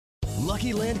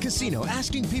Lucky Land Casino,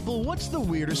 asking people, what's the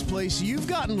weirdest place you've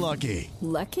gotten lucky?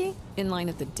 Lucky? In line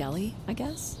at the deli, I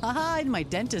guess? Aha, in my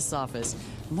dentist's office.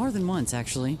 More than once,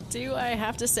 actually. Do I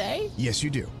have to say? Yes, you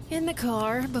do. In the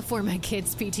car before my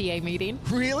kids' PTA meeting.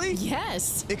 Really?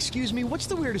 Yes. Excuse me, what's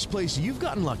the weirdest place you've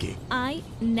gotten lucky? I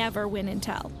never win and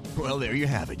tell. Well, there you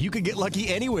have it. You can get lucky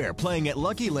anywhere, playing at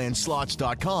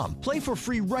LuckyLandSlots.com. Play for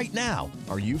free right now.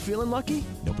 Are you feeling lucky?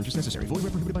 No purchase necessary. Void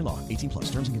where prohibited by law. 18+.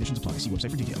 Terms and conditions apply. See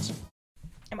website for details.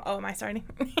 Am I starting?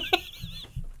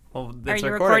 Well, Are it's you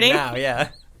recording recording? now,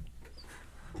 yeah.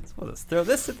 So we'll just throw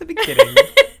this at the beginning.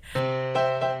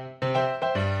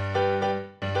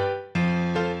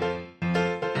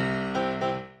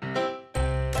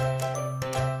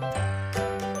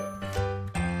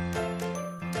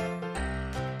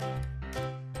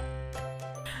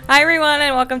 Hi, everyone,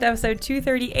 and welcome to episode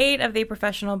 238 of the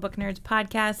Professional Book Nerds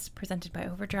podcast, presented by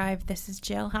Overdrive. This is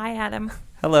Jill. Hi, Adam.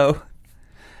 Hello.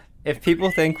 If people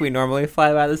think we normally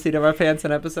fly by the seat of our pants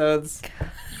in episodes,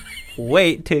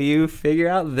 wait till you figure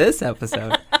out this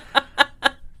episode.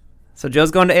 So Joe's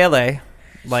going to ALA,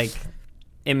 like,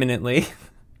 imminently.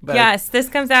 But Yes, this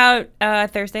comes out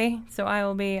Thursday, so I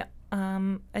will be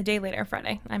a day later,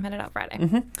 Friday. I'm headed out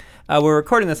Friday. We're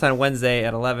recording this on Wednesday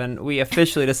at 11. We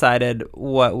officially decided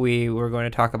what we were going to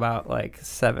talk about like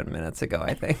 7 minutes ago,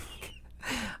 I think.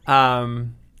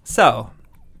 So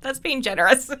That's being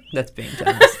generous. that's being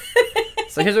generous.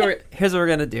 So here's what we're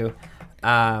gonna do.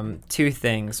 Two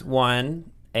things.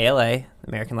 One, ALA,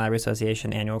 American Library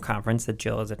Association annual conference that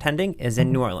Jill is attending, is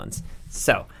in New Orleans.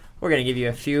 So we're gonna give you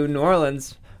a few New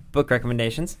Orleans book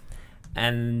recommendations,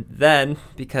 and then,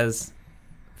 because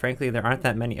frankly there aren't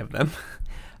that many of them,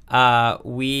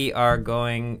 we are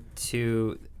going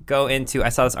to go into. I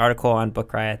saw this article on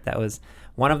Book Riot that was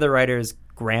one of the writer's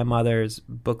grandmother's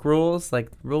book rules,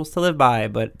 like rules to live by,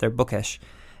 but they're bookish.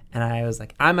 And I was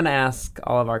like, I'm going to ask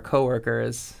all of our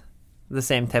coworkers the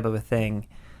same type of a thing.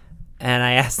 And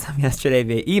I asked them yesterday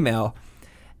via email,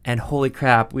 and holy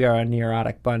crap, we are a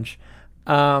neurotic bunch.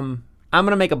 I'm going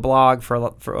to make a blog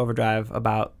for Overdrive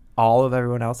about all of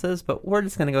everyone else's, but we're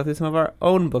just going to go through some of our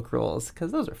own book rules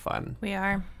because those are fun. We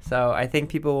are. So I think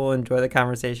people will enjoy the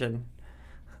conversation.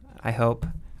 I hope.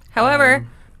 However,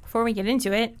 before we get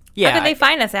into it, yeah, how can they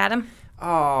find us, Adam?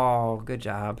 Oh, good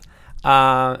job.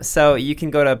 So you can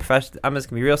go to I'm just going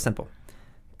to be real simple.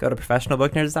 Go to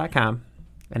professionalbooknerds.com.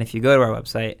 And if you go to our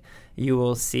website, you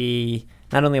will see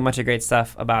not only a bunch of great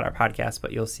stuff about our podcast,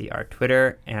 but you'll see our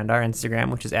Twitter and our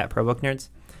Instagram, which is @ProBookNerds.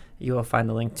 You will find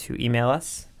the link to email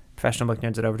us,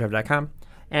 professionalbooknerds@overdrive.com.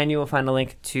 And you will find a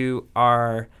link to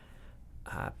our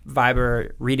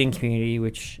Viber reading community,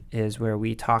 which is where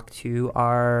we talk to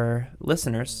our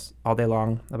listeners all day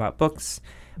long about books,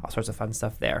 all sorts of fun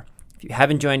stuff there. If you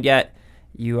haven't joined yet,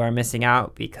 you are missing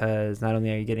out because not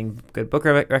only are you getting good book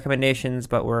recommendations,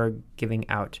 but we're giving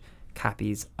out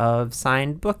copies of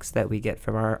signed books that we get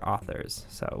from our authors.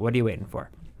 So what are you waiting for?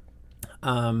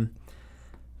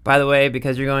 By the way,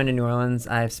 because you're going to New Orleans,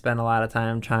 I've spent a lot of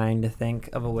time trying to think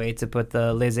of a way to put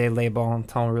the Laissez-les Bon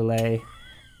Temps Roulé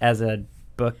as a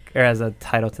book or as a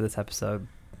title to this episode.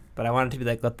 But I want it to be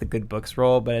like Let the Good Books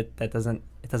Roll, but it doesn't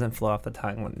flow off the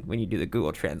tongue when you do the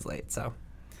Google Translate. So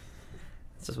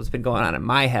it's just what's been going on in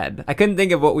my head. I couldn't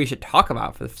think of what we should talk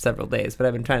about for several days, but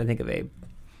I've been trying to think of a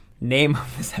name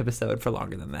of this episode for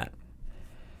longer than that.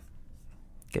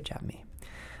 Good job, me.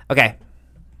 Okay.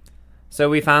 So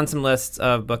we found some lists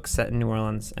of books set in New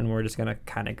Orleans, and we're just going to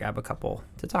kind of grab a couple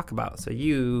to talk about. So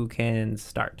you can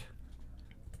start.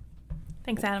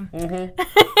 Thanks, Adam.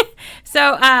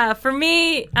 So for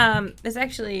me, it's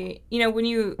actually, when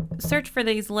you search for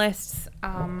these lists,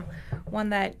 one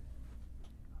that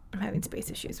I'm having space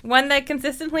issues. One that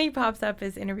consistently pops up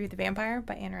is Interview with the Vampire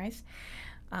by Anne Rice.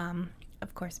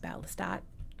 Of course, about Lestat,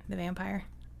 the vampire.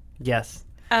 Yes.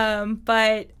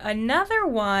 But another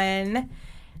one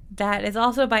that is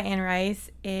also by Anne Rice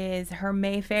is her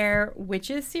Mayfair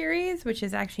Witches series, which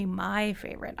is actually my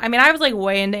favorite. I mean, I was like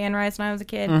way into Anne Rice when I was a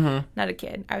kid. Not a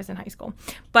kid. I was in high school.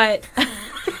 But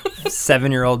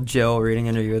 7-year-old Jill reading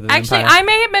Interview with the actually, Vampire. I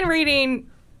may have been reading,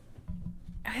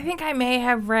 I think I may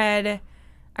have read,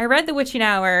 I read The Witching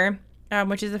Hour,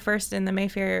 which is the first in the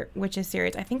Mayfair Witches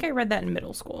series. I think I read that in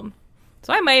middle school.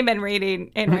 So I might have been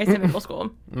reading Anne Rice in middle school.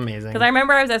 Amazing. Because I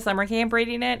remember I was at summer camp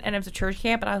reading it, and it was a church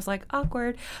camp, and I was like,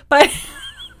 awkward. But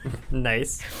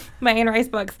nice. My Anne Rice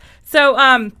books.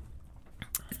 So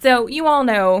so you all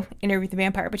know Interview with the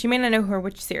Vampire, but you may not know her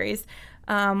witch series,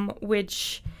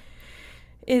 which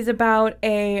is about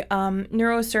a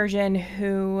neurosurgeon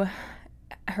who,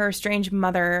 her estranged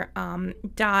mother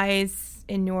dies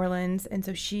in New Orleans, and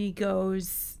so she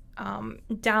goes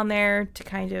down there to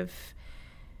kind of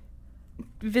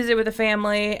visit with a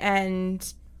family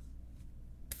and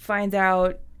finds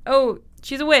out, oh,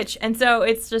 she's a witch. And so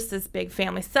it's just this big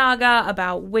family saga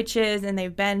about witches, and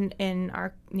they've been in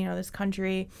our, this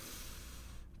country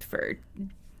for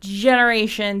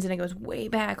generations, and it goes way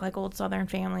back, like old Southern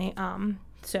family.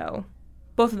 So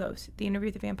both of those, the Interview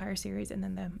with the Vampire series and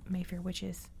then the Mayfair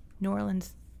Witches, New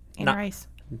Orleans, and Rice.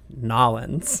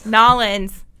 Nolans.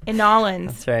 In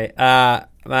Nolans. That's right.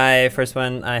 My first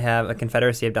one, I have A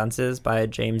Confederacy of Dunces by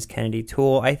James Kennedy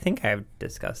Toole. I think I've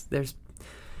discussed,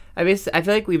 I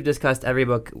feel like we've discussed every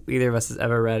book either of us has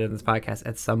ever read in this podcast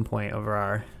at some point over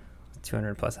our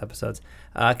 200 plus episodes.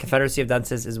 Confederacy of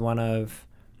Dunces is one of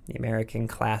the American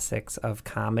classics of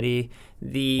comedy.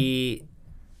 The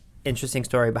interesting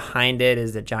story behind it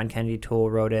is that John Kennedy Toole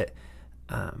wrote it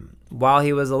while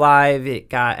he was alive. It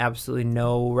got absolutely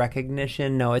no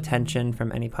recognition, no attention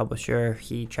from any publisher.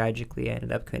 He tragically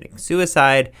ended up committing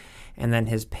suicide, and then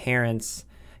his parents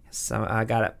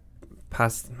got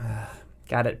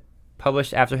it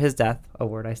published after his death, a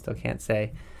word I still can't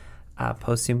say,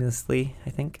 posthumously, I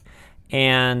think.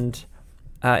 And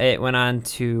it went on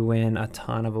to win a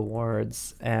ton of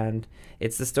awards. And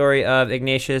it's the story of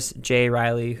Ignatius J.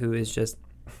 Riley, who is just,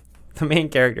 the main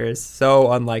character is so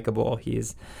unlikable.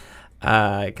 He's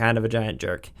kind of a giant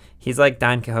jerk. He's like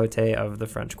Don Quixote of the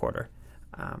French Quarter.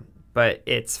 But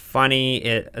it's funny.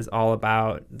 It is all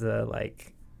about the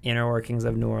inner workings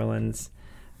of New Orleans.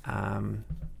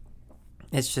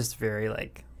 It's just very a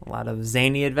lot of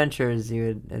zany adventures.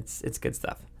 It's good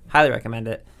stuff. Highly recommend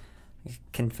it.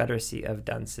 Confederacy of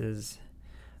Dunces.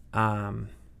 I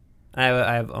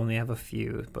only have a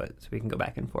few, but so we can go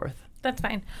back and forth. That's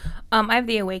fine. I have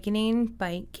The Awakening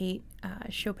by Kate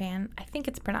Chopin. I think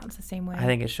it's pronounced the same way. I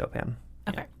think it's Chopin.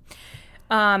 Okay.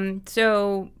 Yeah.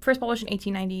 So first published in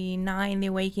 1899, The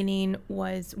Awakening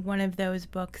was one of those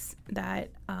books that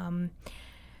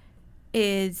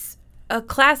is a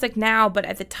classic now, but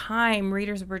at the time,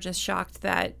 readers were just shocked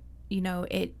that,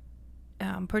 it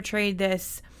portrayed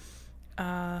this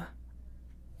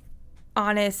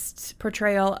honest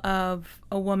portrayal of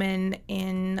a woman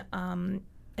in a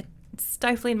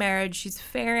stifling marriage. She's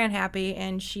very unhappy,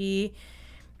 and she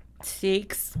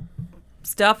seeks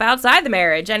stuff outside the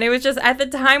marriage. And it was just, at the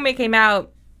time it came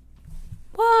out,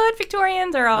 what?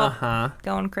 Victorians are all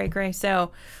going cray-cray.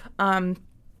 So,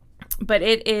 but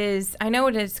it is, I know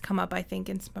it has come up, I think,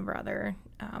 in some of our other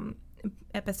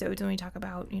episodes when we talk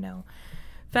about,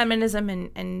 feminism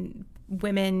and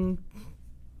women,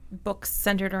 books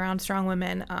centered around strong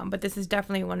women. But this is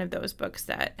definitely one of those books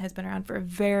that has been around for a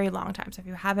very long time. So if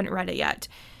you haven't read it yet,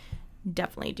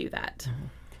 definitely do that.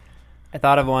 I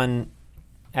thought of one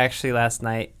actually last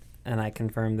night, and I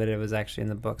confirmed that it was actually in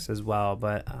the books as well,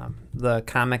 but the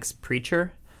comics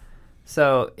Preacher.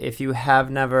 So if you have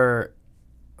never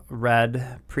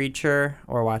read Preacher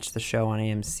or watched the show on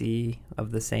AMC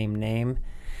of the same name,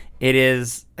 it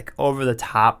is over the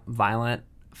top violent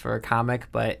for a comic,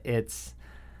 but it's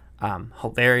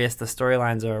hilarious. The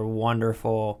storylines are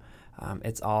wonderful.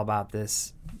 It's all about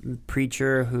this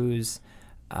preacher who's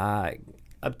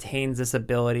obtains this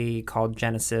ability called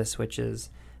Genesis, which is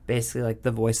basically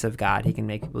the voice of God. He can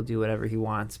make people do whatever he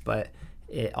wants, but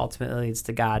it ultimately leads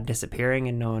to God disappearing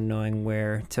and no one knowing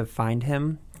where to find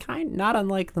him. Not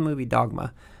unlike the movie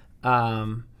Dogma.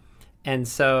 And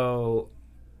so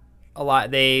a lot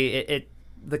the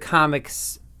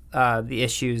comics, the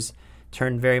issues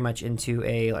turned very much into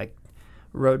a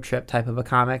road trip type of a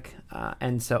comic.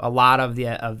 And so a lot of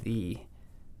the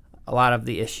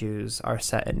issues are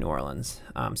set in New Orleans,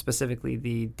 specifically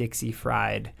the Dixie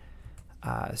Fried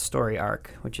story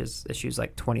arc, which is issues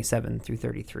 27 through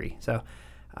 33. So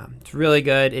it's really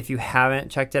good. If you haven't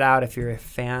checked it out, if you're a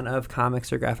fan of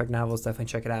comics or graphic novels, definitely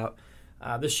check it out.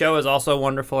 The show is also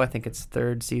wonderful. I think its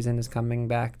third season is coming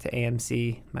back to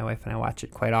AMC. My wife and I watch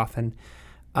it quite often.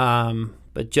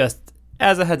 But just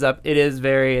as a heads up, it is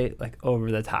very over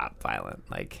the top violent,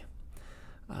 like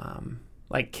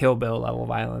Kill Bill level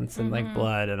violence and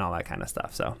blood and all that kind of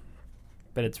stuff. So,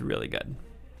 but it's really good.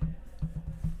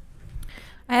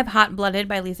 I have Hot Blooded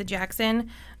by Lisa Jackson,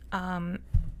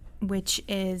 which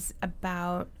is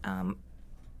about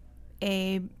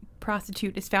a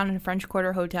prostitute is found in a French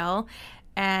Quarter hotel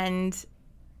and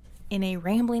in a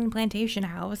rambling plantation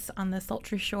house on the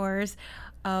sultry shores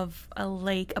of a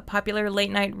lake. A popular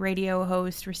late night radio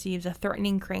host receives a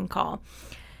threatening crank call,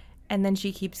 and then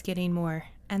she keeps getting more.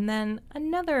 And then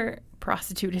another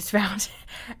prostitute is found,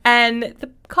 and the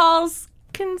calls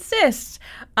consist.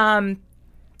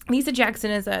 Lisa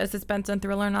Jackson is a suspense and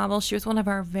thriller novel. She was one of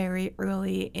our very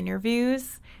early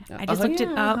interviews. I just looked it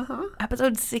up.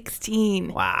 Episode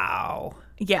 16. Wow.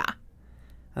 Yeah.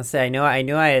 I'll say I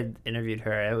knew I had interviewed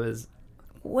her. It was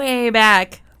Way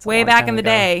back. a Way long back time in the ago.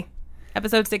 day.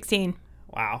 Episode 16.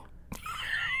 wow.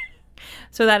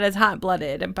 So that is Hot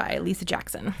Blooded by Lisa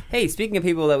Jackson. Hey, speaking of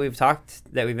people that we've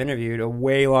interviewed a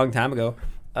way long time ago,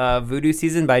 Voodoo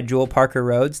Season by Jewel Parker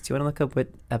Rhodes. Do you want to look up what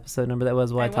episode number that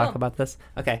was while I talk will. about this?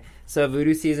 Okay, so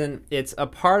Voodoo Season, it's a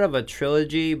part of a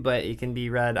trilogy, but it can be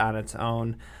read on its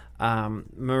own.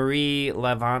 Marie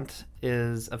Levant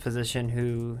is a physician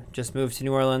who just moved to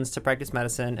New Orleans to practice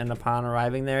medicine, and upon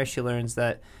arriving there, she learns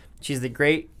that she's the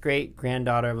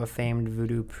great-great-granddaughter of a famed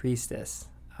voodoo priestess.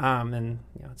 And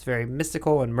it's very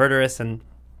mystical and murderous, and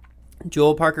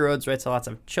Joel Parker Rhodes writes lots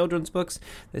of children's books.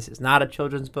 This is not a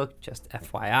children's book, just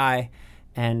FYI.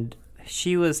 And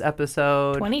she was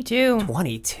episode 22.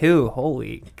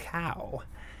 Holy cow.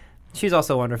 She's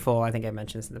also wonderful. I think I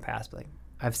mentioned this in the past, but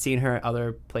I've seen her at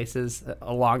other places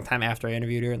a long time after I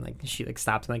interviewed her, and she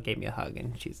stopped and gave me a hug,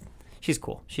 and she's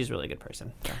cool. She's a really good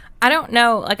person. So. I don't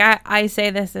know. I say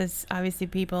this as obviously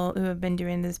people who have been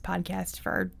doing this podcast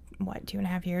for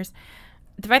 2.5 years.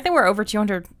 The fact that we're over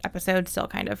 200 episodes still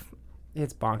kind of...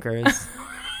 It's bonkers.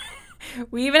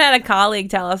 We even had a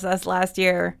colleague tell us last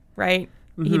year, right?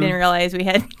 Mm-hmm. He didn't realize we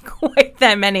had quite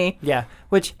that many. Yeah.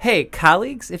 Which, hey,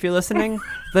 colleagues, if you're listening,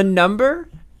 the number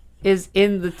is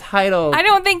in the title. I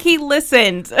don't think he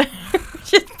listened.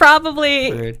 Just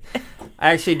probably... Weird.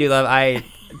 I actually do love... I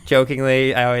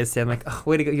always say, I'm like, oh,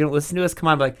 way to go. You don't listen to us? Come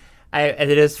on. But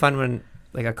it is fun when...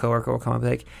 a coworker will come up and be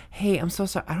like, hey, I'm so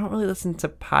sorry. I don't really listen to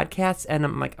podcasts. And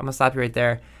I'm like, I'm going to stop you right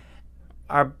there.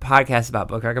 Our podcast is about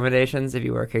book recommendations. If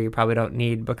you work here, you probably don't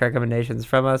need book recommendations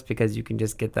from us because you can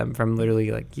just get them from literally,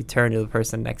 you turn to the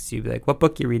person next to you, be like, what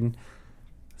book you reading?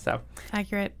 So.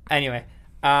 Accurate. Anyway.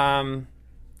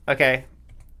 Okay.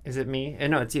 Is it me?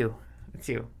 No, it's you. It's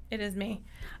you. It is me.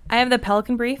 I have The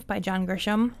Pelican Brief by John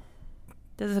Grisham.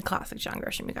 This is a classic John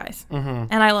Grisham, you guys. Mm-hmm.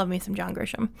 And I love me some John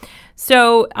Grisham.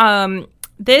 So,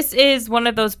 this is one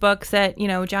of those books that,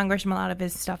 John Grisham, a lot of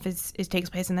his stuff is takes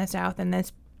place in the South. In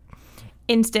this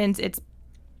instance, it's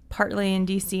partly in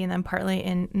D.C. and then partly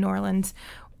in New Orleans.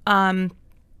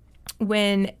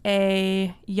 When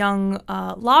a young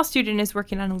law student is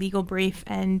working on a legal brief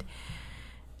and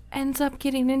ends up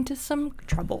getting into some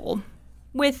trouble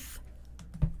with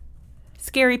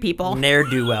scary people.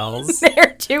 Ne'er-do-wells.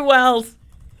 Ne'er-do-wells.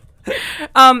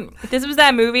 This was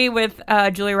that movie with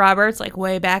Julia Roberts,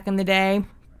 way back in the day.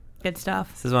 Good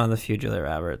stuff. This is one of the few Julia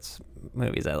Roberts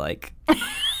movies I like.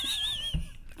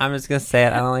 I'm just gonna say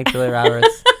it. I don't like Julia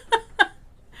Roberts.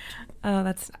 Oh,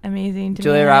 that's amazing to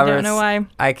Julia me. Roberts. I don't know why.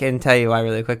 I can tell you why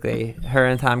really quickly. Her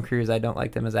and Tom Cruise, I don't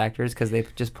like them as actors because they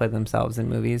just play themselves in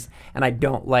movies, and I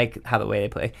don't like how the way they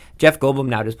play. Jeff Goldblum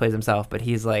now just plays himself, but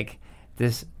he's like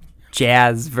this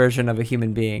jazz version of a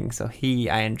human being, so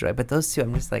I enjoy. But those two,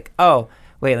 I'm just like, oh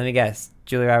wait, let me guess.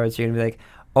 Julia Roberts, you're gonna be like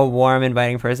a warm,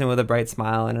 inviting person with a bright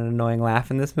smile and an annoying laugh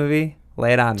in this movie?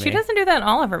 Lay it on me. She doesn't do that in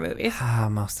all of her movies.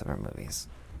 Most of her movies.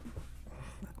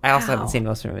 I also haven't seen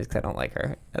most of her movies because I don't like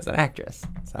her as an actress.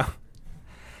 So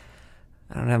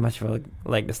I don't have much of a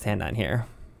leg to stand on here,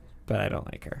 but I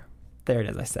don't like her. There it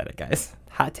is. I said it, guys.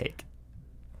 Hot take.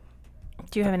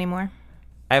 Do you have any more?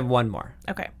 I have one more.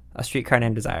 Okay. A Streetcar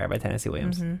Named Desire by Tennessee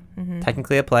Williams.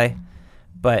 Technically a play,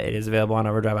 but it is available on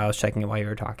Overdrive. I was checking it while you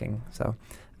were talking. So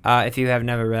if you have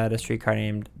never read A Streetcar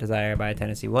Named Desire by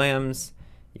Tennessee Williams,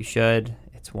 you should.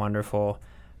 It's wonderful.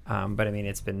 But I mean,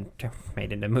 it's been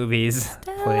made into movies.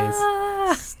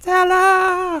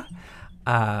 Stella!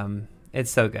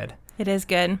 It's so good. It is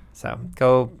good. So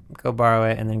go borrow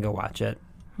it and then go watch it.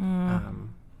 And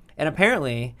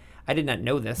apparently, I did not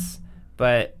know this,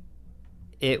 but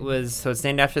it's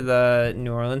named after the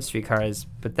New Orleans streetcars,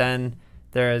 but then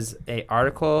there's an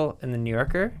article in the New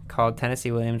Yorker called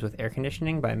Tennessee Williams with Air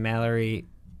Conditioning by Mallory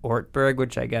Ortberg,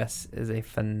 which I guess is a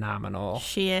phenomenal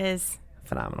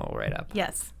write-up.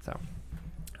 Yes. So,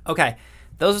 okay.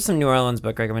 Those are some New Orleans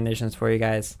book recommendations for you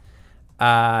guys.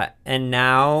 And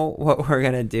now what we're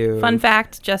going to do... Fun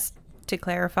fact, just to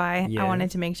clarify, Yeah. I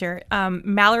wanted to make sure.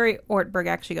 Mallory Ortberg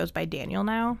actually goes by Daniel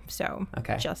now, so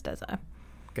just as a...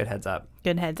 Good heads up.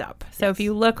 Good heads up. So if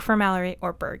you look for Mallory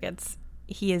Ortberg,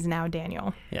 he is now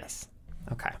Daniel. Yes.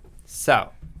 Okay.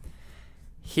 So,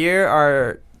 here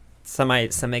are some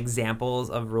examples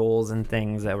of roles and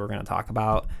things that we're going to talk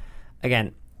about.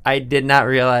 Again, I did not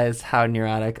realize how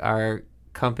neurotic our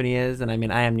company is, and I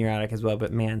mean, I am neurotic as well,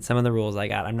 but man, some of the rules I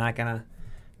got, I'm not going to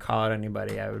call out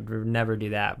anybody. I would never do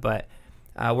that, but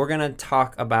we're going to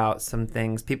talk about some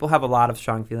things. People have a lot of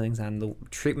strong feelings on the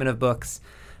treatment of books,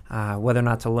 whether or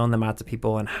not to loan them out to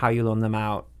people and how you loan them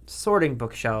out, sorting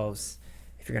bookshelves,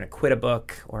 if you're going to quit a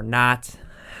book or not,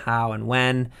 how and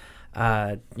when.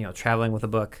 traveling with a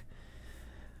book,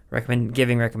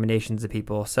 giving recommendations to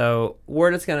people. So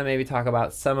we're just going to maybe talk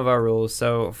about some of our rules.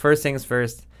 So first things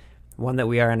first, one that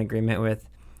we are in agreement with.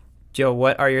 Jill,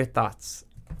 what are your thoughts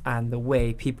on the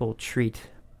way people treat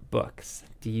books?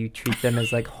 Do you treat them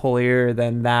as like holier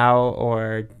than thou,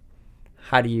 or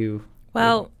how do you?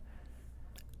 Well,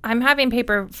 I'm having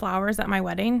paper flowers at my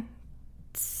wedding,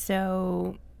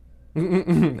 so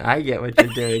I get what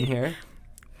you're doing here.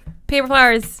 Paper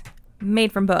flowers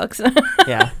made from books.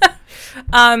 Yeah.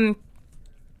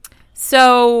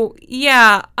 So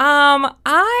yeah.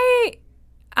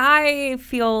 I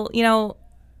feel,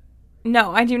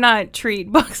 no, I do not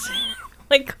treat books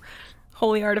like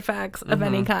holy artifacts of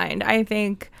any kind. I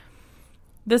think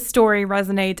the story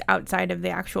resonates outside of the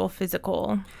actual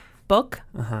physical book.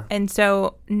 And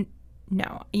so,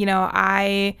 no,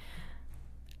 I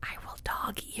will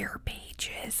dog ear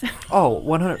pages. Oh,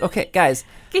 100. Okay, guys.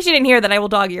 In case you didn't hear that, I will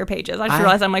dog ear pages. I just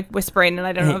realized I'm like whispering and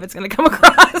I don't know if it's going to come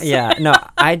across. Yeah, no,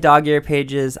 I dog ear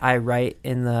pages. I write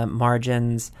in the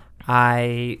margins.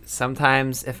 I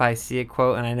sometimes, if I see a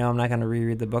quote and I know I'm not going to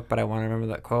reread the book, but I want to remember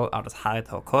that quote, I'll just highlight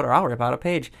the whole quote or I'll rip out a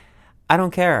page. I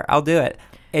don't care. I'll do it.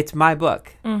 It's my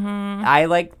book.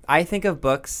 I think of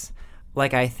books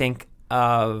like I think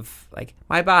of like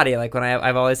my body. Like when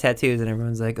I've always tattoos and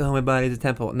everyone's like, oh, my body's a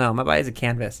temple. No, my body's a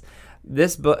canvas.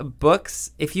 This books,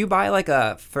 if you buy like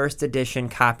a first edition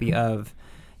copy of,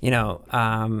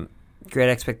 Great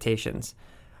Expectations,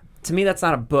 to me, that's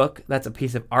not a book. That's a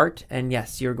piece of art. And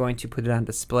yes, you're going to put it on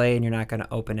display and you're not going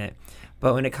to open it.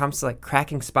 But when it comes to like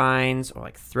cracking spines or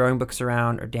like throwing books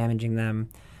around or damaging them,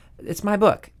 it's my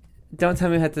book. Don't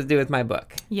tell me what to do with my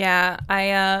book. Yeah,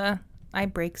 I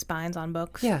break spines on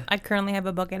books. Yeah. I currently have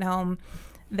a book at home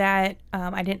that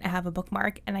I didn't have a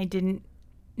bookmark and I didn't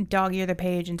dog ear the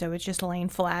page, and so it's just laying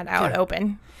flat out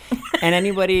open. And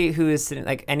anybody who is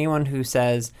like anyone who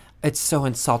says it's so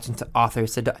insulting to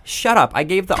authors, shut up. I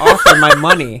gave the author my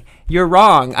money. You're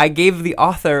wrong. I gave the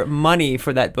author money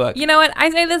for that book. You know what? I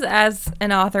say this as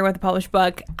an author with a published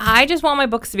book. I just want my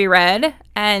books to be read,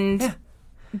 and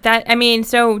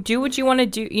so do what you want to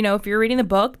do. If you're reading the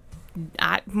book,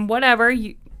 whatever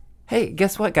you. Hey,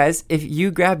 guess what, guys? If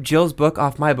you grab Jill's book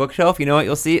off my bookshelf, you know what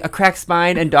you'll see? A cracked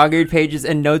spine and dog-eared pages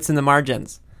and notes in the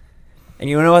margins. And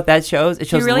you know what that shows? It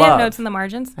shows you really love. have notes in the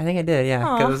margins? I think I did, yeah.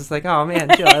 Because I was just like, oh man,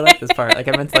 Jill, I like this part. Like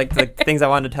I meant like the things I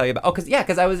wanted to tell you about. Oh,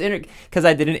 because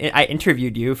I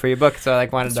interviewed you for your book, so I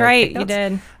like wanted That's to. right, take you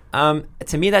notes. did.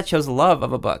 To me, that shows love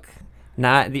of a book,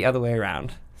 not the other way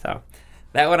around. So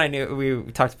that one I knew.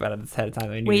 We talked about it ahead of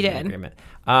time. We did. Agreement.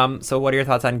 So what are your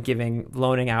thoughts on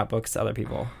loaning out books to other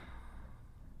people?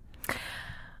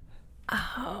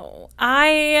 Oh,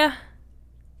 I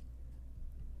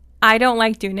don't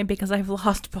like doing it because I've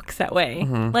lost books that way.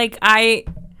 Like I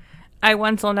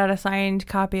once loaned out a signed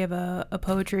copy of a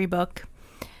poetry book,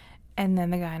 and then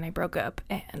the guy and I broke up,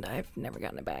 and I've never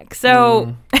gotten it back.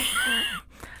 So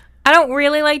I don't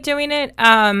really like doing it.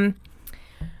 That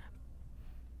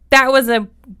was a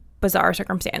bizarre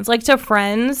circumstance. Like to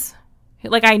friends,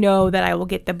 like I know that I will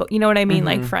get the book. You know what I mean?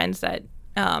 Like friends that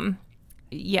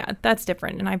yeah, that's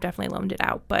different, and I've definitely loaned it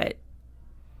out. But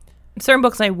certain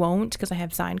books I won't, because I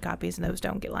have signed copies, and those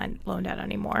don't get loaned out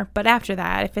anymore. But after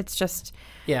that, if it's just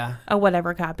a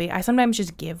whatever copy, I sometimes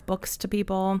just give books to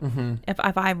people. If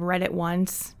I've read it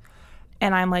once,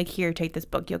 and I'm like, here, take this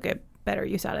book, you'll get better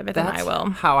use out of it than I will.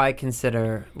 That's how I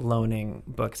consider loaning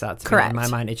books out to Correct. me. In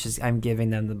my mind, it's just I'm giving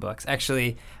them the books.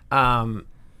 Actually,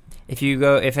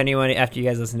 if anyone, after you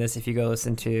guys listen to this, if you go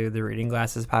listen to the Reading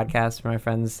Glasses podcast from my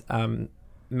friends,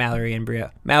 Mallory and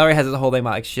Bria. Mallory has a whole thing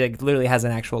about like she like, literally has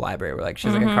an actual library where like she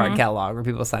has like a card catalog where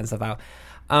people sign stuff out.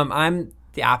 I'm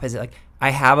the opposite. Like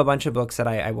I have a bunch of books that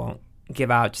I won't give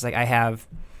out. Just like I have,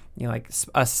 like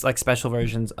special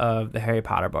versions of the Harry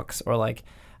Potter books, or like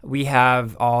we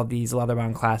have all these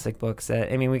leather-bound classic books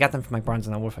that we got them from like Barnes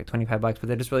and Noble for like $25, but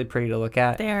they're just really pretty to look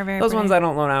at. They are very Those pretty. ones I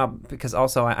don't loan out because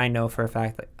also I know for a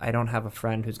fact that I don't have a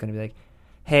friend who's going to be like,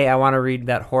 hey, I want to read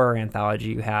that horror anthology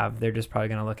you have. They're just probably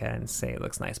going to look at it and say it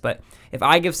looks nice. But if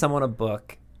I give someone a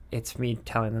book, it's me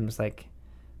telling them, it's like,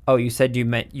 oh, you said you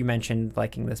mentioned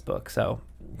liking this book, so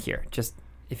here, just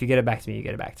if you get it back to me, you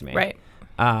get it back to me. Right.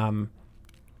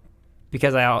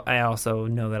 Because I also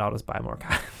know that I'll just buy more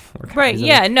copies. Right.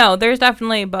 Yeah. No, there's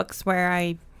definitely books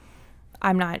where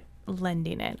I'm not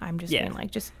lending it. I'm just being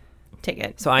like, just take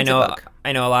it. So I know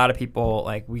a lot of people,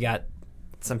 like we got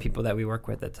some people that we work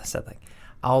with that said like,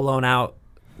 I'll loan out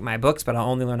my books, but I'll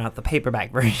only loan out the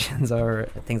paperback versions or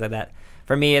things like that.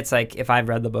 For me, it's like if I've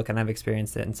read the book and I've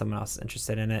experienced it and someone else is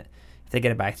interested in it, if they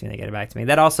get it back to me, they get it back to me.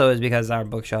 That also is because our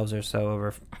bookshelves are so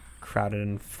overcrowded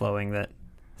and flowing that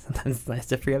Sometimes it's nice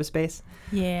to free up space.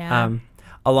 Yeah.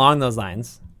 Along those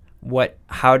lines,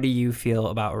 how do you feel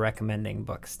about recommending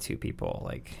books to people?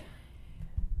 Like,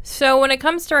 so when it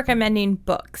comes to recommending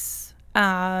books,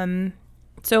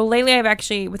 so lately I've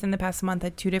actually, within the past month,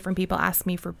 had 2 different people ask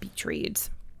me for beach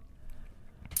reads.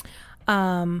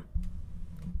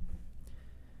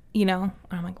 You know,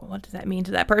 I'm like, well, what does that mean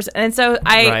to that person? And so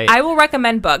I will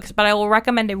recommend books, but I will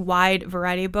recommend a wide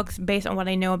variety of books based on what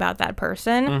I know about that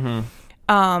person.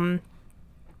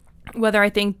 Whether I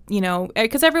think, you know,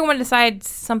 because everyone decides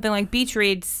something like beach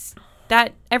reads,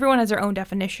 that everyone has their own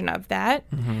definition of that.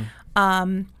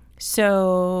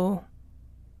 So,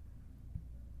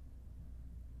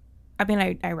 I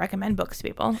mean, I recommend books to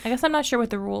people. I guess I'm not sure what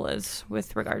the rule is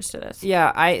with regards to this.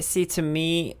 Yeah, I see. To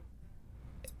me,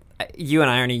 you and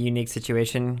I are in a unique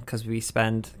situation because we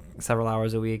spend several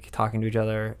hours a week talking to each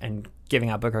other and giving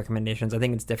out book recommendations. I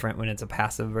think it's different when it's a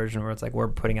passive version where it's like we're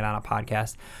putting it on a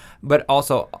podcast. But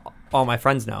also, all my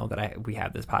friends know that we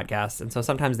have this podcast, and so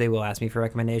sometimes they will ask me for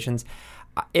recommendations.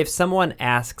 If someone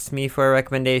asks me for a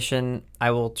recommendation,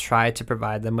 I will try to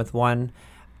provide them with one.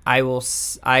 I will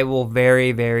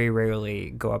very, very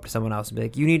rarely go up to someone else and be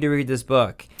like, "You need to read this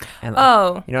book." And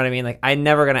you know what I mean? Like, I'm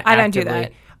never gonna. I don't do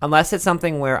that unless it's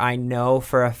something where I know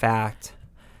for a fact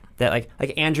that like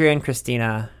Andrea and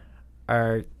Christina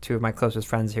are 2 of my closest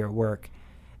friends here at work,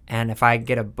 and if I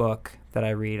get a book that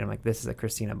I read, I'm like, this is a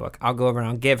Christina book, I'll go over and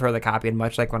I'll give her the copy. And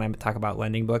much like when I talk about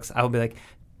lending books, I will be like,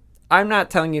 I'm not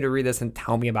telling you to read this and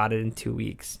tell me about it in 2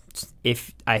 weeks.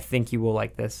 If I think you will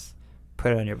like this,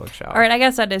 put it on your bookshelf. All right, I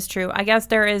guess that is true. I guess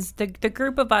there is the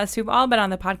group of us who've all been on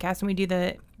the podcast and we do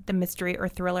the mystery or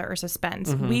thriller or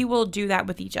suspense. We will do that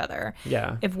with each other.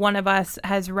 Yeah. If one of us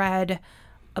has read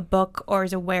a book or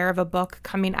is aware of a book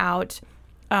coming out,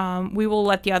 we will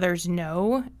let the others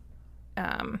know,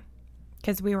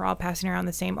 because we were all passing around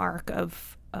the same arc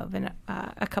of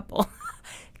a couple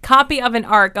copy of an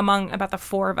arc among about the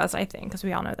 4 of us, I think, because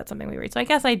we all know that's something we read. So I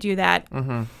guess I do that.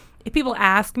 If people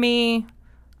ask me,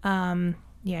 I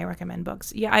recommend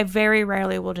books. Yeah, I very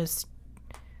rarely will just,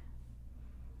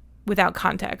 without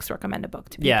context, recommend a book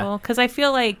to people, because I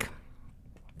feel like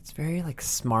it's very like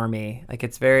smarmy. Like,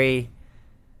 it's very.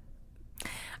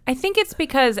 I think it's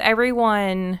because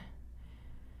everyone.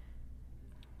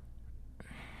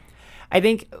 I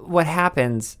think what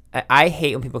happens, I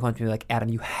hate when people come to me like, Adam,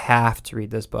 you have to read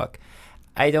this book.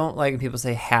 I don't like when people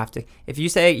say have to. If you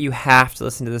say you have to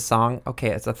listen to this song, okay,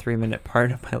 it's a 3-minute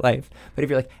part of my life. But if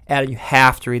you're like, Adam, you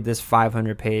have to read this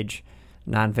 500-page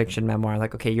nonfiction memoir,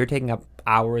 like, okay, you're taking up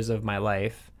hours of my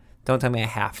life. Don't tell me I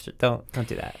have to. Don't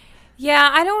do that. Yeah,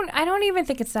 I don't even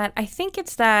think it's that. I think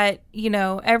it's that, you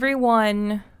know,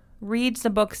 everyone reads the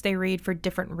books they read for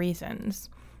different reasons,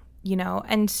 you know,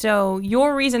 and so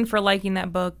your reason for liking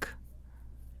that book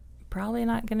probably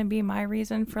not going to be my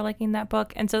reason for liking that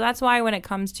book. And so that's why when it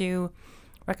comes to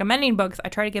recommending books, I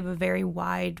try to give a very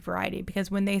wide variety, because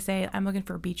when they say I'm looking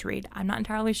for a beach read, I'm not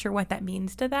entirely sure what that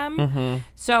means to them.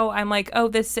 So I'm like, oh,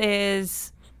 this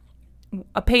is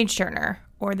a page turner,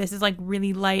 or this is like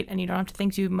really light and you don't have to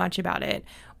think too much about it,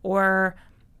 or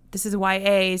this is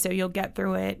YA, so you'll get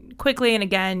through it quickly, and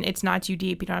again, it's not too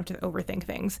deep, you don't have to overthink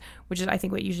things, which is I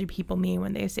think what usually people mean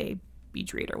when they say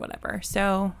beach read or whatever.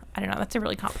 So I don't know, that's a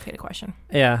really complicated question.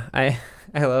 Yeah, I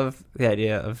love the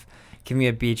idea of giving me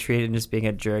a beach read and just being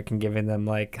a jerk and giving them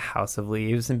like House of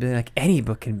Leaves and being like, any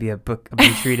book can be a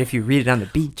beach read if you read it on the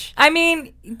beach. I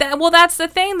mean, that's the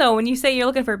thing though, when you say you're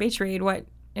looking for a beach read, what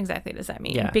exactly does that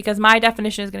mean? Yeah. Because my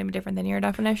definition is going to be different than your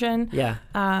definition. Yeah.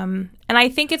 And I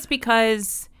think it's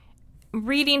because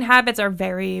reading habits are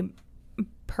very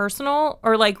personal,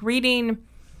 or like reading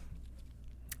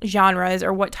genres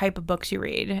or what type of books you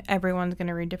read. Everyone's going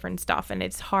to read different stuff, and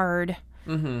it's hard.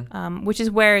 Which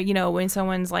is where, you know, when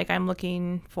someone's like, I'm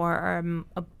looking for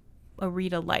a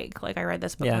read alike, like I read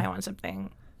this book and I want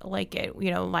something like it.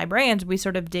 You know, librarians, we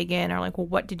sort of dig in, are like, well,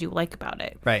 what did you like about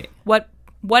it? Right.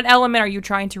 What element are you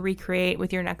trying to recreate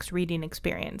with your next reading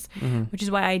experience? Which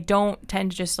is why I don't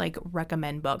tend to just like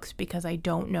recommend books, because I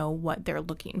don't know what they're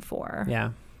looking for.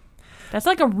 Yeah. That's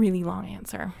like a really long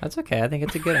answer. That's okay. I think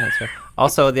it's a good answer.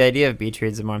 Also, the idea of beach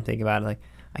reads, the more I'm thinking about it, like,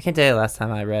 I can't tell you the last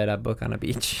time I read a book on a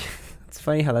beach. It's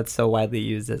funny how that's so widely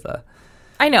used as a...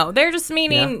 I know. They're just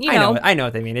meaning, you know. I know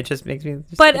what they mean. It just makes me...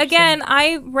 But again,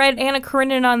 I read Anna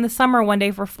Karenina in the summer one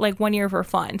day for like 1 year for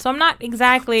fun. So I'm not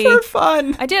exactly... For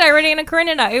fun. I did. I read Anna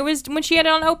Karenina. It was when she had it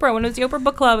on Oprah. When it was the Oprah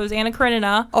Book Club, it was Anna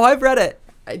Karenina. Oh, I've read it.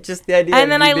 The idea...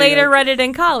 And then I later read it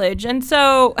in college. And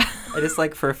so... I just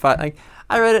like for fun. Like,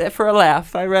 I read it for a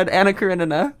laugh. I read Anna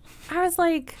Karenina. I was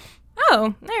like,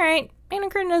 oh, all right. Anna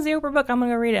Karenina's the Oprah book. I'm going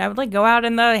to go read it. I would like go out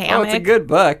in the hammock. Oh, it's a good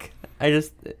book.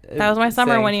 That was my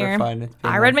summer one year. Fun.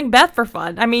 I read Macbeth for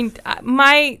fun. I mean,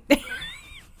 I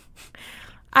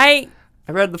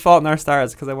read The Fault in Our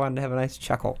Stars because I wanted to have a nice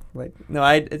chuckle. Like, no,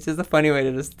 it's just a funny way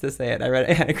to say it. I read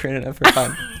Anna Karenina for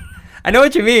fun. I know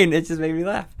what you mean. It just made me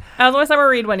laugh. That was my summer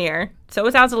read one year. So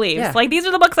was House of Leaves. Yeah. Like, these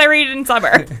are the books I read in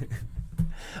summer.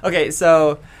 Okay,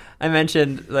 so I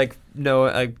mentioned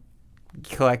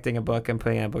collecting a book and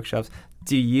putting it on bookshelves.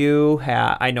 Do you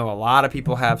have? I know a lot of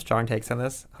people have strong takes on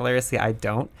this. Hilariously, I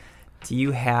don't. Do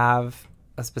you have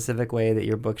a specific way that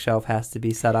your bookshelf has to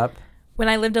be set up? When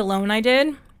I lived alone, I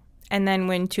did. And then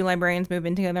when two librarians moved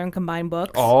in together and combined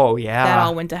books, oh yeah, that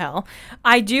all went to hell.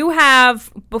 I do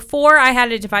have, before I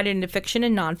had it divided into fiction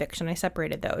and nonfiction, I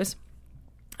separated those.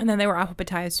 And then they were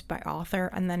alphabetized by author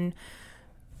and then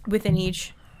within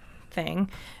each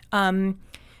thing. And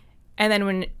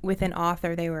then within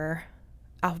author, they were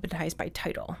alphabetized by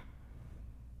title.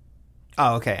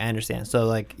 Oh, okay, I understand. So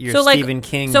like your So, Stephen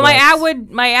King. So books.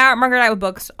 my Margaret Atwood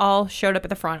books all showed up at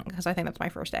the front because I think that's my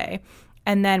first A.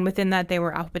 And then within that, they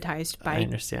were alphabetized by I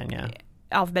understand, yeah.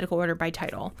 alphabetical order by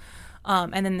title.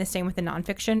 And then the same with the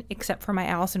nonfiction, except for my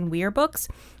Alison Weir books,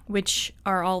 which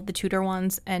are all the Tudor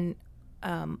ones and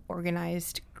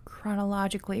organized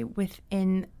chronologically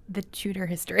within the Tudor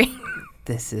history.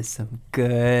 This is some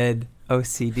good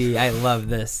OCD. I love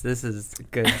this. This is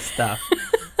good stuff.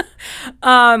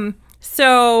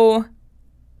 So,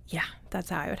 yeah,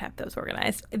 that's how I would have those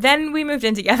organized. Then we moved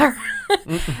in together,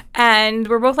 and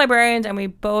we're both librarians, and we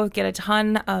both get a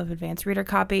ton of advanced reader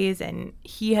copies, and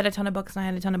he had a ton of books, and I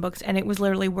had a ton of books, and it was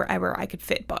literally wherever I could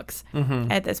fit books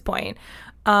at this point.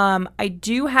 I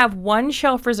do have one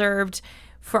shelf reserved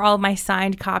for all of my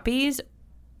signed copies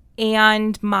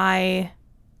and my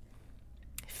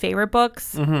favorite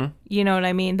books. You know what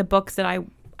I mean? The books that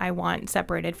I want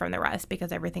separated from the rest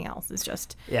because everything else is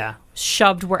just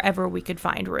shoved wherever we could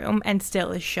find room and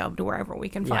still is shoved wherever we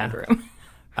can find room.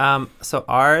 So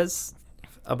ours,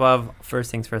 above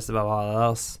first things first, above all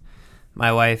else,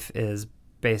 my wife is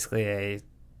basically a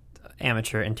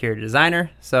amateur interior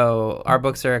designer. So our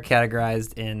books are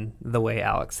categorized in the way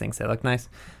Alex thinks they look nice.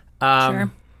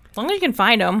 Sure. As long as you can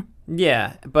find them.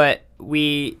 Yeah, but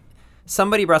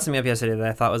somebody brought something up yesterday that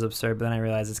I thought was absurd, but then I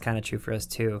realized it's kind of true for us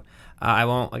too. I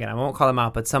won't call them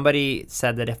out, but somebody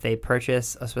said that if they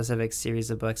purchase a specific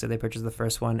series of books, if they purchase the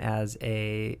first one as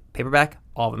a paperback,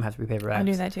 all of them have to be paperbacks. I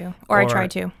do that too. Or I try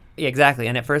to. Yeah, exactly.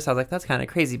 And at first I was like, that's kind of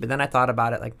crazy. But then I thought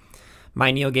about it, like my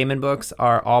Neil Gaiman books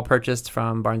are all purchased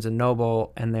from Barnes &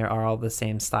 Noble, and they are all the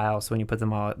same style. So when you put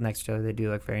them all next to each other, they do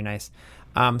look very nice.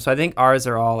 So I think ours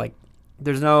are all like,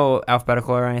 there's no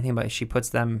alphabetical or anything, but she puts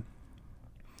them,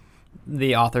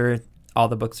 the author, all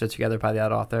the books are together by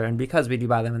the author, and because we do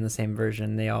buy them in the same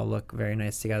version, they all look very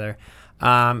nice together.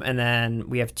 And then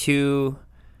we have two,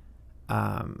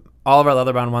 all of our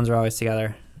leather-bound ones are always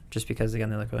together, just because, again,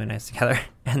 they look really nice together.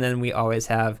 And then we always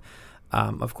have,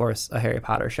 of course, a Harry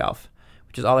Potter shelf,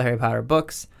 which is all the Harry Potter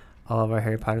books, all of our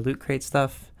Harry Potter Loot Crate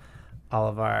stuff, all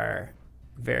of our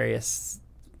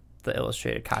the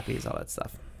illustrated copies, all that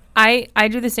stuff. I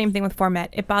do the same thing with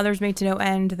format. It bothers me to no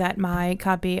end that my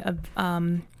copy of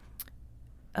Dance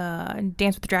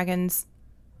with the Dragons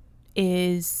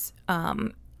is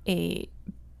the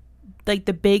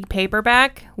big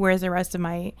paperback, whereas the rest of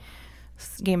my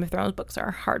Game of Thrones books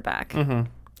are hardback.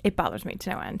 It bothers me to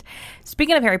no end.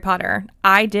 Speaking of Harry Potter,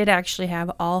 I did actually have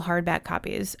all hardback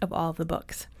copies of all of the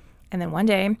books. And then one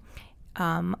day,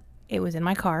 it was in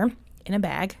my car, in a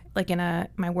bag, like in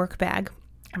my work bag,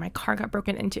 and my car got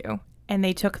broken into. And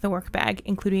they took the work bag,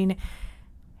 including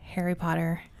Harry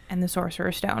Potter and the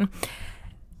Sorcerer's Stone,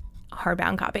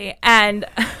 hardbound copy. And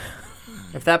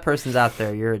if that person's out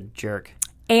there, you're a jerk.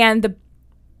 And the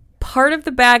part of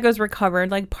the bag was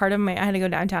recovered, like I had to go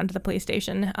downtown to the police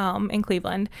station in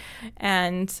Cleveland,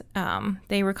 and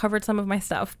they recovered some of my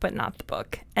stuff, but not the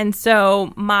book. And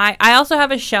so I also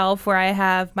have a shelf where I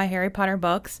have my Harry Potter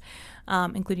books,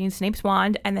 including Snape's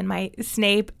wand, and then my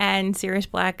Snape and Sirius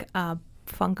Black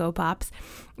Funko Pops.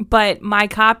 But my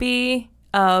copy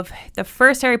of the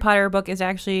first Harry Potter book is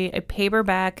actually a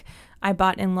paperback I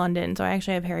bought in London. So I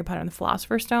actually have Harry Potter and the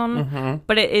Philosopher's Stone,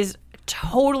 but it is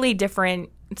totally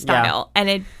different style,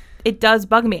 and it does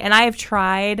bug me. And I have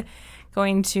tried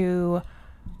going to,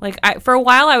 for a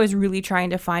while I was really trying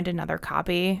to find another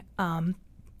copy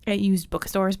at used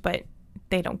bookstores, but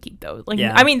they don't keep those.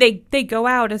 I mean, they go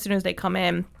out as soon as they come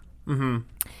in. And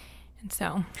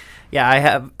so, yeah, I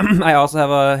have. I also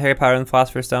have a Harry Potter and the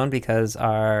Philosopher's Stone because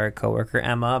our coworker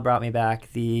Emma brought me back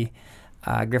the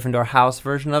Gryffindor house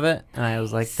version of it, and I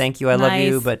was like, "Thank you, I love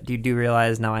you," but you do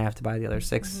realize now I have to buy the other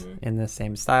 6 in the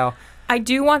same style. I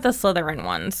do want the Slytherin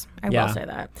ones. I Yeah. will say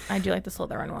that. I do like the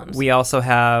Slytherin ones. We also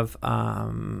have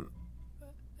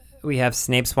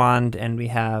Snape's wand and we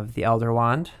have the Elder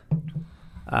wand.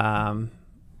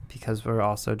 Because we're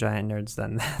also giant nerds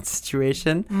in that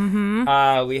situation.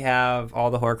 Mm-hmm. We have all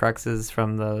the Horcruxes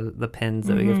from the pins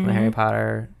that we get from the Harry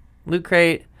Potter loot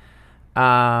crate.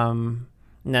 And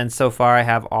then so far I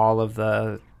have all of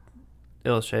the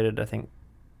illustrated, I think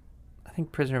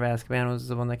Prisoner of Azkaban was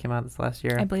the one that came out this last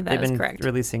year. I believe that They've is been correct.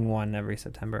 releasing one every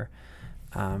September.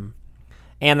 And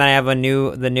then I have the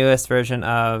newest version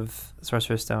of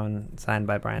Sorcerer's Stone signed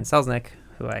by Brian Selznick,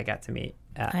 who I got to meet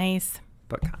at Nice.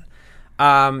 BookCon.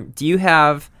 Do you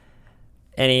have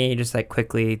any, just like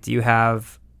quickly, do you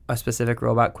have a specific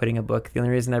rule about quitting a book? The only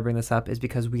reason I bring this up is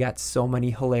because we got so many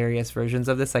hilarious versions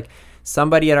of this. Like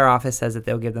somebody at our office says that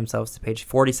they'll give themselves to page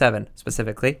 47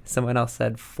 specifically. Someone else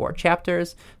said 4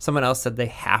 chapters. Someone else said they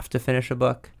have to finish a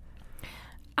book.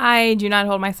 I do not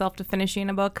hold myself to finishing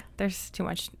a book. There's too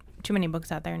many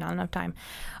books out there, not enough time.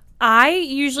 I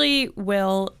usually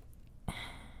will,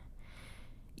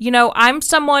 I'm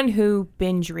someone who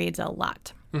binge reads a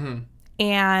lot.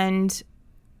 And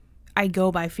I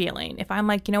go by feeling. If I'm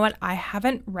like, you know what, I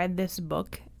haven't read this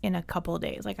book in a couple of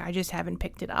days, like I just haven't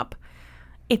picked it up,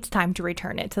 it's time to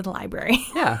return it to the library.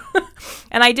 Yeah.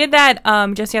 And I did that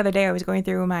just the other day. I was going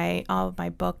through all of my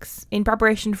books in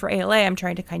preparation for ALA. I'm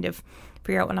trying to kind of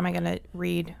figure out what am I going to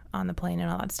read on the plane and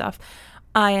all that stuff.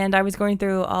 And I was going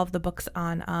through all of the books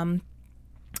on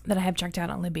that I have checked out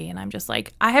on Libby, and I'm just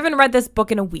like, I haven't read this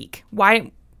book in a week.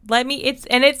 Why?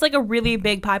 It's like a really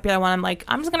big popular one. I'm like,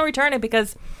 I'm just going to return it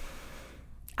because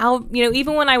I'll,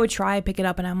 even when I would try pick it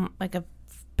up and I'm like a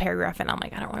paragraph and I'm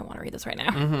like, I don't really want to read this right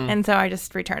now. And so I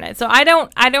just return it. So I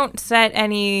don't set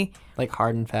any Like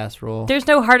hard and fast rule. There's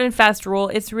no hard and fast rule.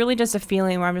 It's really just a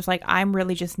feeling where I'm just like, I'm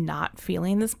really just not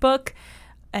feeling this book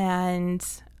and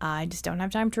I just don't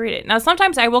have time to read it. Now,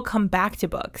 sometimes I will come back to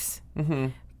books,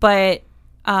 but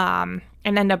and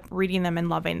end up reading them and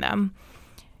loving them.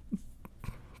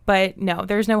 But no,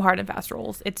 there's no hard and fast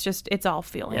rules. It's all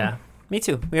feeling. Yeah, me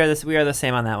too. We are the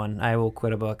same on that one. I will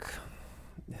quit a book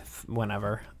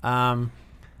whenever. And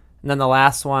then the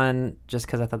last one, just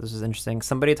because I thought this was interesting,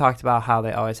 somebody talked about how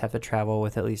they always have to travel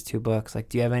with at least 2 books. Like,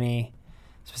 do you have any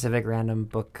specific random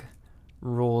book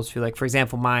rules for, like, for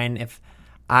example, mine, if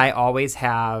I always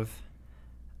have,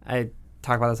 I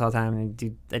talk about this all the time,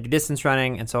 I do distance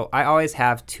running, and so I always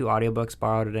have 2 audiobooks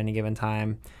borrowed at any given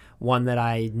time. One that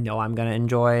I know I'm going to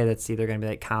enjoy, that's either going to be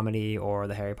like comedy or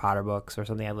the Harry Potter books or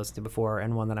something I've listened to before,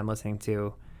 and one that I'm listening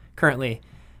to currently.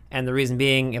 And the reason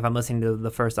being, if I'm listening to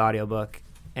the first audiobook,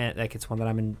 and like it's one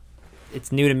that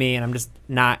it's new to me and I'm just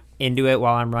not into it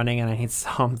while I'm running and I need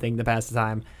something to pass the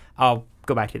time, I'll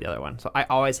go back to the other one. So I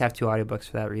always have 2 audiobooks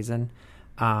for that reason.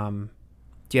 Do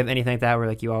you have anything like that where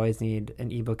like you always need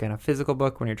an ebook and a physical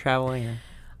book when you're traveling? Or?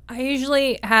 I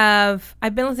usually have, I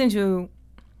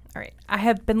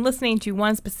have been listening to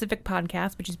one specific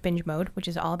podcast, which is Binge Mode, which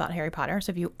is all about Harry Potter.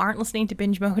 So if you aren't listening to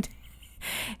Binge Mode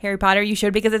Harry Potter, you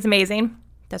should, because it's amazing.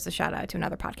 That's a shout out to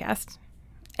another podcast.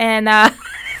 And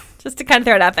just to kind of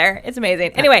throw it out there, it's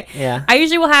amazing. Anyway, Yeah. I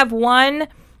usually will have 1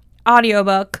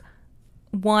 audiobook,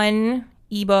 1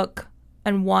 ebook,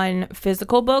 and 1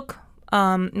 physical book.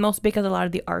 Mostly because a lot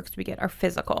of the arcs we get are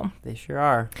physical. They sure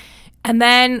are. And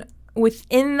then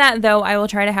within that, though, I will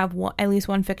try to have at least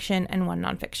 1 fiction and 1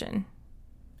 nonfiction.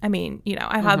 I mean,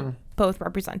 I have both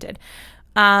represented.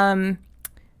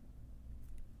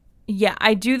 Yeah,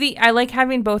 I like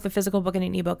having both a physical book and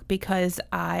an ebook because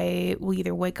I will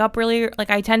either wake up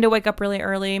I tend to wake up really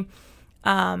early,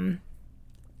 and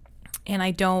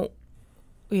I don't,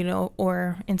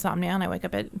 or insomnia, and I wake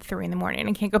up at 3 a.m.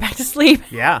 and can't go back to sleep.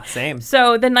 Yeah, same.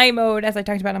 So the night mode, as I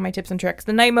talked about on my tips and tricks,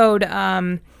 the night mode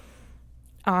on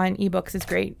ebooks is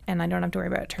great, and I don't have to worry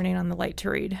about turning on the light to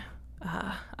read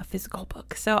a physical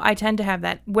book. So I tend to have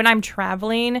that. When I'm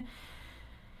traveling,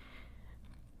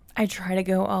 I try to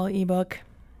go all ebook.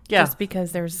 Yeah. Just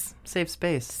because there's Save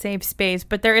space.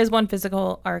 But there is 1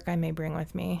 physical arc I may bring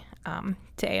with me to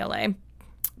ALA.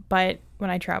 But when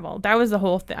I travel, that was the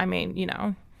whole thing. I mean,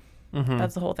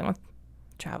 that's the whole thing with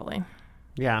traveling.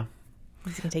 Yeah.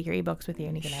 You can take your ebooks with you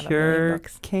and you can have Sure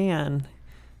ebooks. can.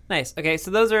 Nice. Okay,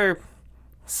 so those are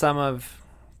some of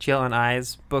Jill and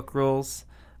I's book rules.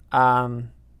 You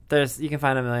can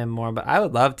find a million more, but I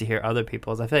would love to hear other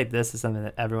people's. I feel like this is something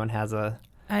that everyone has a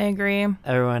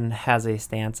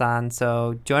stance on.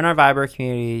 So join our Viber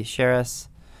community, share us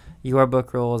your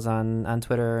book rules on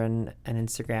Twitter and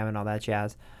Instagram and all that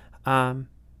jazz.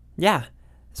 Yeah,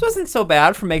 this wasn't so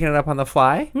bad for making it up on the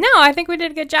fly. No, I think we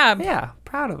did a good job. Yeah,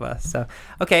 proud of us. So,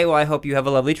 okay, well, I hope you have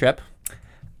a lovely trip.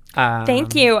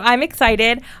 Thank you. I'm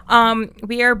excited.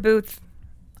 We are booth,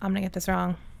 I'm going to get this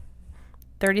wrong,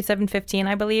 3715,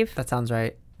 I believe. That sounds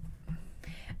right.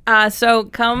 So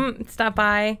come stop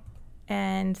by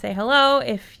and say hello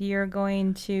if you're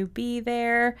going to be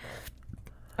there.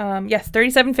 Yes,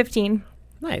 3715.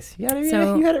 Nice. You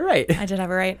had it right. I did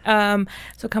have it right.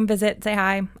 So come visit, say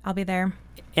hi. I'll be there.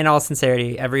 In all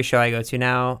sincerity, every show I go to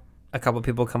now, a couple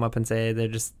people come up and say they're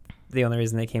just the only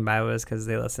reason they came by was because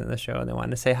they listened to the show and they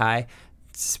wanted to say hi.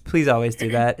 Just please always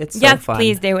do that. It's so fun. Yes,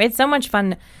 please do. It's so much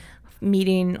fun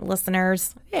meeting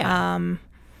listeners. Yeah.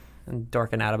 And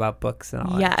dorking out about books and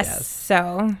all that jazz. Yes.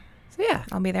 So yeah.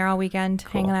 I'll be there all weekend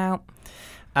hanging out.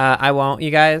 I won't,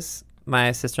 you guys.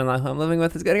 My sister-in-law who I'm living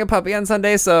with is getting a puppy on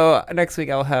Sunday, so next week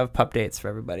I'll have pup dates for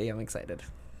everybody. I'm excited.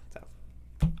 So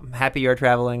I'm happy you're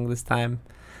traveling this time.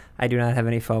 I do not have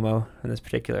any FOMO on this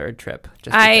particular trip.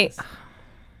 Just because.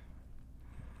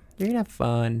 You're going to have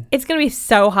fun. It's going to be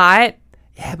so hot.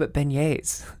 Yeah, but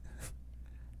beignets.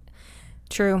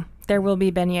 True. There will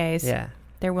be beignets. Yeah.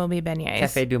 There will be beignets.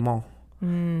 Café du Monde.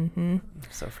 Mm-hmm.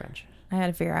 So French. I had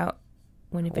to figure out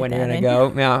when you're going to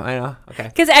go. Yeah, I know. Okay.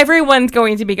 Because everyone's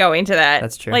going to be going to that.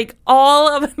 That's true. Like,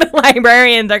 all of the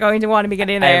librarians are going to want to be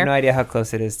getting there. I have no idea how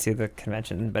close it is to the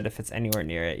convention, but if it's anywhere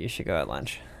near it, you should go at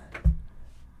lunch.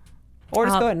 Or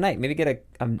just go at night. Maybe get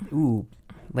a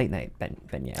late night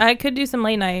beignet. I could do some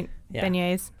late night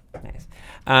beignets. Nice.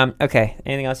 Okay.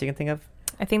 Anything else you can think of?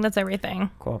 I think that's everything.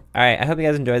 Cool. All right. I hope you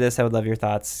guys enjoyed this. I would love your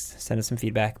thoughts. Send us some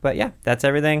feedback. But yeah, that's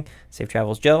everything. Safe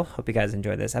travels, Jill. Hope you guys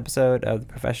enjoyed this episode of the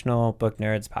Professional Book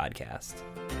Nerds podcast.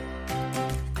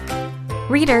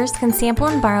 Readers can sample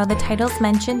and borrow the titles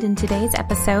mentioned in today's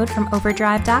episode from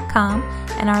Overdrive.com,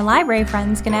 and our library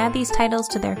friends can add these titles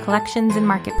to their collections in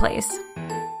Marketplace.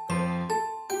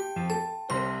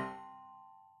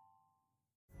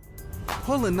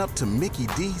 Pulling up to Mickey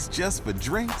D's just for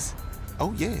drinks?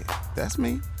 Oh yeah, that's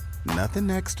me. Nothing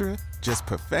extra, just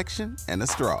perfection and a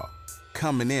straw.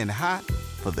 Coming in hot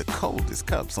for the coldest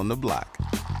cups on the block.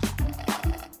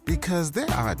 Because there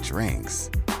are drinks.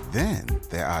 Then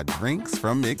there are drinks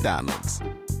from McDonald's.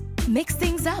 Mix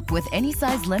things up with any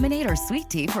size lemonade or sweet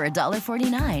tea for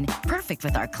 $1.49. Perfect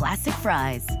with our classic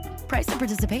fries. Price and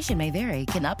participation may vary.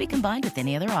 Cannot be combined with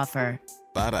any other offer.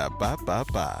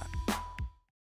 Ba-da-ba-ba-ba.